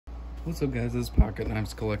What's up guys, this is Pocket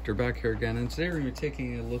Knives Collector back here again, and today we're going to be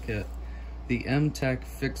taking a look at the Mtech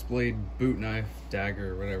fixed blade boot knife,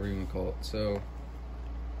 dagger, whatever you want to call it. So, it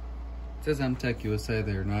says Mtech USA,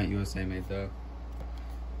 they're not USA made though.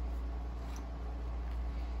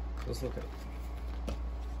 Let's look at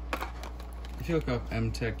it. If you look up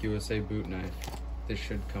Mtech USA boot knife, this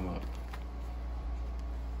should come up.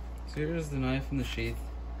 So here's the knife in the sheath,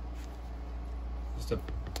 just a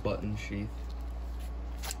button sheath.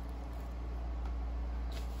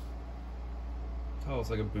 Oh,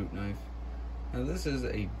 it's like a boot knife. Now this is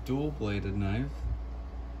a dual-bladed knife.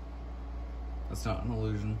 That's not an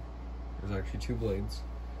illusion. There's actually two blades.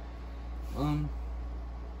 The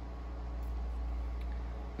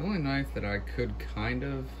only knife that I could kind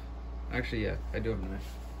of... Actually, yeah, I do have a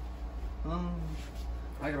knife.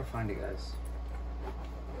 I gotta find it, guys.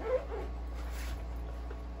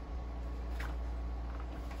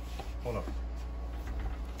 Hold up.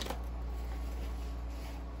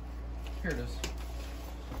 Here it is.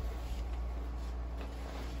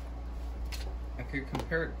 I could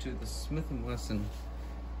compare it to the Smith & Wesson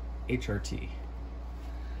HRT.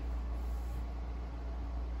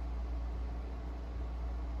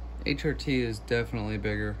 HRT is definitely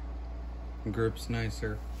bigger, grip's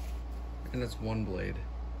nicer, and it's one blade.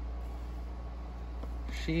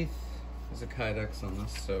 Sheath is a Kydex on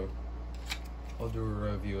this, so I'll do a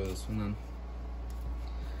review of this one then.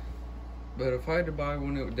 But if I had to buy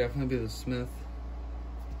one, it would definitely be the Smith.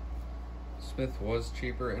 Smith was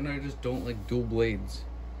cheaper, and I just don't like dual blades.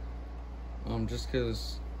 Just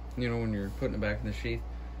because, you know, when you're putting it back in the sheath,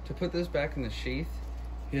 to put this back in the sheath,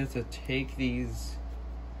 you have to take these,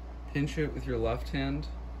 pinch it with your left hand,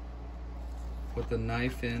 put the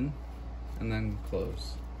knife in, and then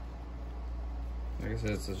close. Like I said,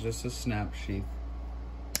 it's just a snap sheath.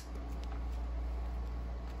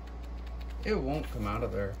 It won't come out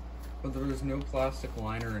of there, but there's no plastic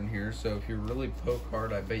liner in here, so if you really poke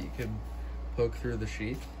hard, I bet you could poke through the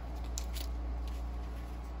sheath.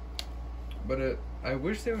 But I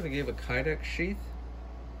wish they would have gave a Kydex sheath.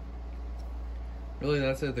 Really,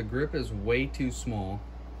 that's it. The grip is way too small.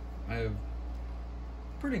 I have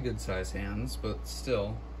pretty good size hands, but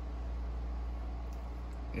still,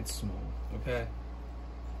 it's small, okay?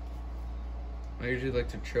 I usually like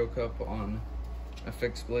to choke up on a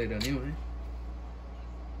fixed blade anyway.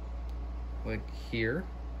 Like here.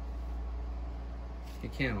 You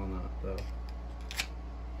can't on that though.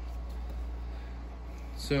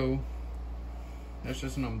 So that's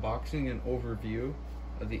just an unboxing and overview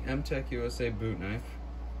of the Mtech USA boot knife.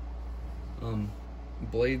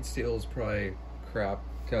 Blade steel is probably crap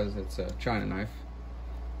because it's a China knife.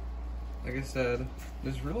 Like I said,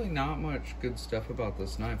 there's really not much good stuff about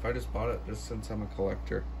this knife. I just bought it just since I'm a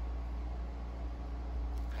collector.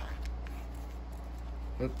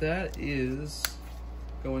 But that is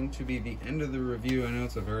going to be the end of the review. I know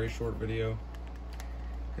it's a very short video.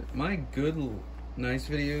 My good, nice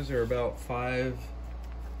videos are about 5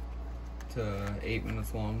 to 8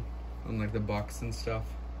 minutes long on like the bucks and stuff.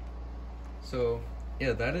 So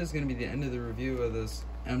yeah, that is going to be the end of the review of this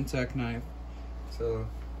Mtech knife. So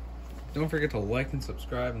don't forget to like and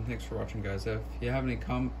subscribe, and thanks for watching, guys. If you have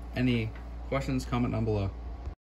any questions, comment down below.